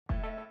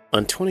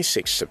On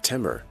 26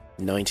 September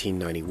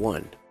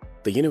 1991,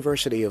 the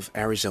University of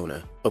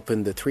Arizona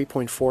opened the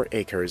 3.4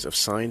 acres of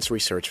science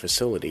research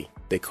facility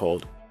they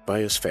called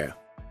Biosphere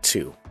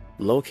 2,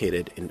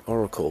 located in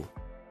Oracle,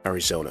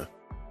 Arizona.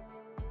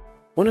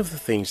 One of the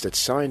things that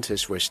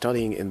scientists were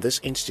studying in this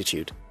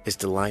institute is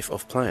the life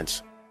of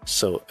plants,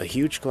 so a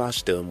huge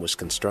glass dome was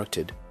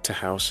constructed to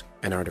house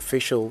an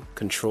artificial,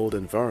 controlled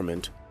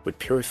environment with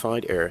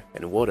purified air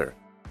and water,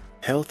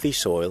 healthy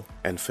soil,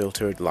 and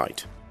filtered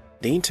light.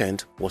 The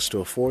intent was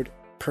to afford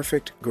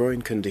perfect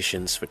growing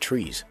conditions for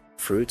trees,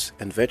 fruits,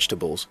 and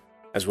vegetables,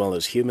 as well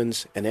as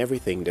humans and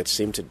everything that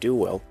seemed to do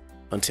well,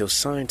 until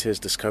scientists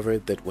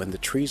discovered that when the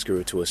trees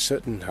grew to a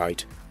certain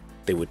height,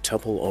 they would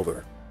topple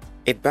over.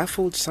 It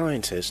baffled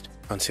scientists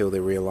until they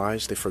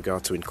realized they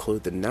forgot to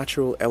include the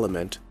natural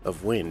element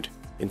of wind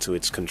into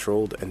its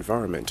controlled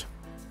environment.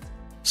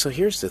 So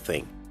here's the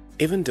thing.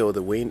 Even though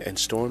the wind and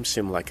storm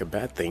seem like a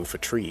bad thing for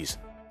trees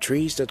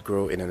that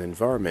grow in an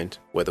environment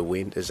where the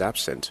wind is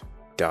absent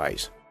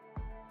dies.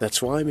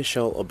 That's why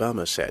Michelle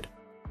Obama said,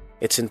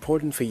 "It's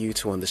important for you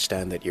to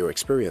understand that your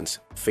experience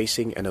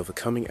facing and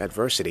overcoming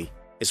adversity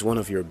is one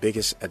of your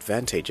biggest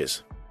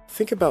advantages."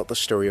 Think about the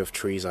story of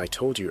trees I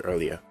told you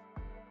earlier.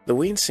 The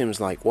wind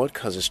seems like what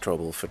causes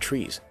trouble for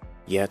trees,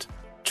 yet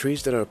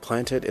trees that are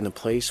planted in a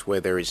place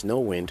where there is no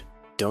wind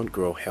don't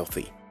grow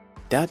healthy.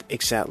 That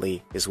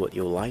exactly is what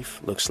your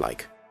life looks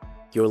like.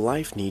 Your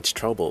life needs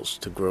troubles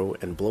to grow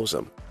and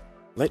blossom.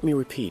 Let me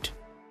repeat,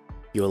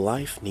 your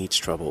life needs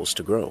troubles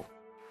to grow.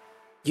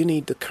 You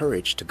need the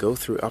courage to go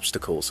through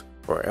obstacles,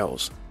 or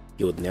else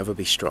you will never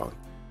be strong.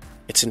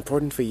 It's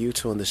important for you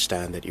to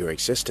understand that your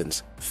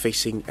existence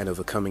facing and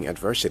overcoming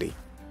adversity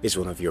is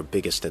one of your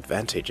biggest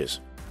advantages.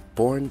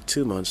 Born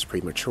 2 months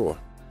premature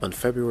on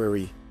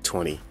February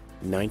 20,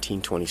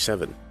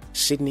 1927,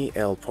 Sidney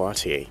L.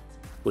 Poitier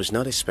was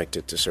not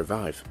expected to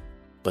survive,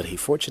 but he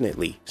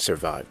fortunately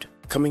survived.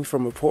 Coming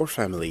from a poor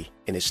family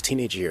in his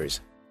teenage years,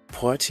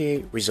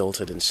 Poitier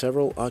resulted in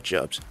several odd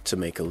jobs to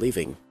make a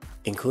living,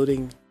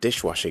 including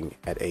dishwashing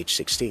at age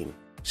 16.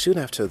 Soon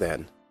after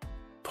then,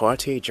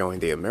 Poitier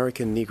joined the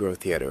American Negro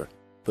Theater,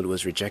 but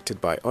was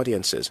rejected by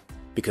audiences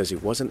because he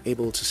wasn't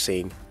able to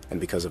sing and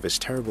because of his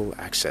terrible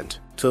accent.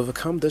 To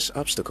overcome this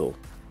obstacle,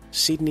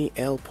 Sidney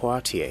L.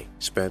 Poitier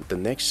spent the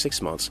next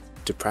 6 months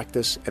to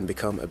practice and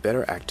become a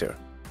better actor.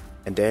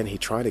 And then he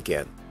tried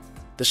again,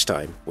 this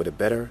time with a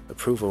better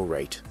approval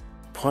rate.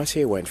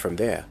 Poitier went from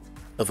there,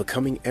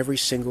 overcoming every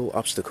single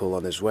obstacle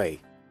on his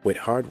way with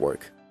hard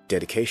work,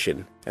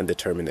 dedication, and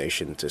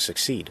determination to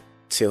succeed,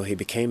 till he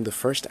became the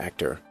first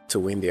actor to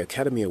win the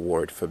Academy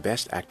Award for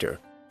Best Actor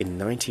in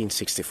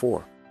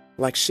 1964.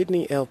 Like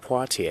Sidney L.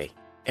 Poitier,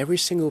 every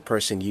single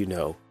person you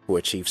know who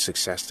achieved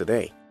success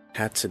today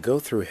had to go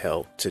through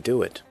hell to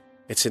do it.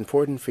 It's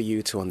important for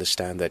you to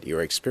understand that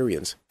your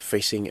experience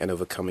facing and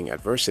overcoming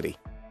adversity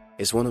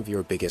is one of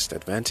your biggest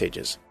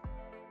advantages.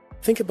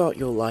 Think about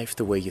your life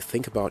the way you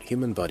think about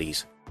human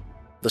bodies.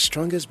 The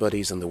strongest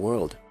bodies in the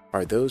world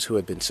are those who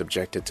have been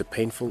subjected to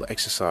painful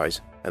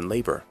exercise and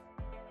labor.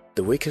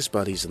 The weakest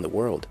bodies in the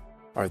world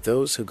are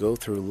those who go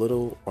through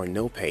little or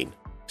no pain.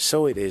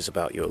 So it is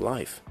about your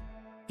life.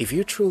 If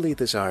you truly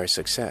desire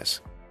success,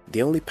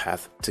 the only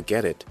path to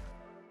get it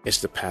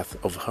is the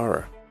path of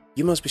horror.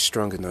 You must be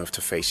strong enough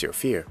to face your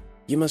fear.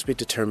 You must be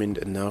determined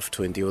enough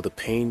to endure the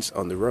pains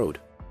on the road.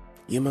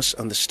 You must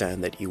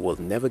understand that you will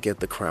never get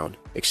the crown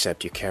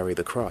except you carry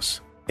the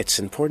cross. It's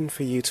important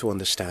for you to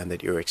understand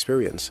that your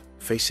experience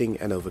facing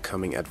and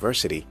overcoming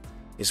adversity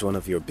is one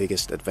of your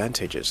biggest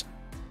advantages.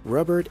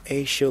 Robert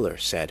A. Schuller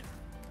said,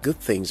 "Good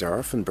things are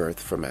often birthed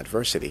from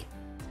adversity."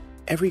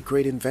 Every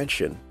great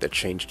invention that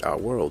changed our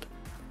world,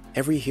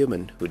 every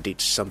human who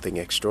did something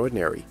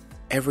extraordinary,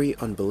 every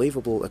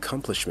unbelievable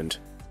accomplishment,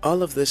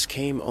 all of this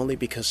came only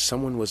because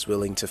someone was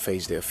willing to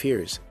face their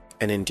fears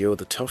and endure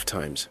the tough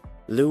times.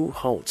 Lou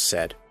Holtz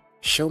said,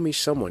 "Show me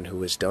someone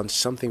who has done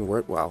something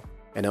worthwhile,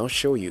 and I'll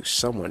show you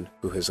someone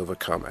who has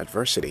overcome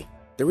adversity."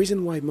 The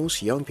reason why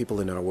most young people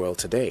in our world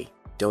today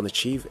don't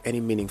achieve any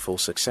meaningful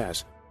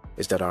success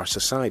is that our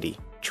society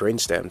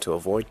trains them to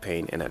avoid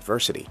pain and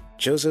adversity.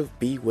 Joseph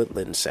B.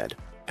 Whitland said,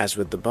 "As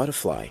with the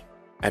butterfly,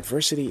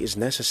 adversity is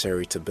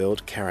necessary to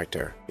build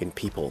character in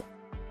people."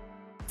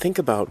 Think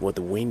about what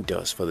the wind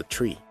does for the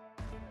tree.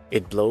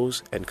 It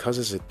blows and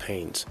causes it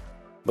pains,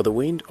 but the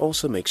wind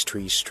also makes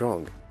trees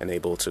strong and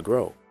able to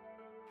grow.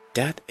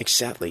 That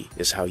exactly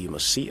is how you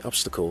must see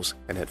obstacles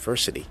and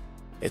adversity.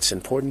 It's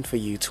important for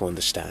you to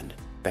understand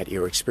that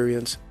your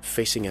experience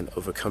facing and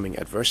overcoming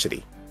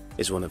adversity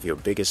is one of your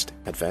biggest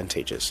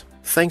advantages.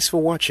 Thanks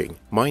for watching.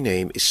 My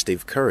name is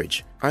Steve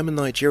Courage. I'm a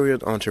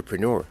Nigerian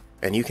entrepreneur,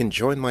 and you can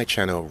join my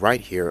channel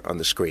right here on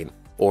the screen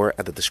or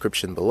at the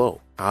description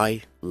below.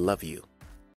 I love you.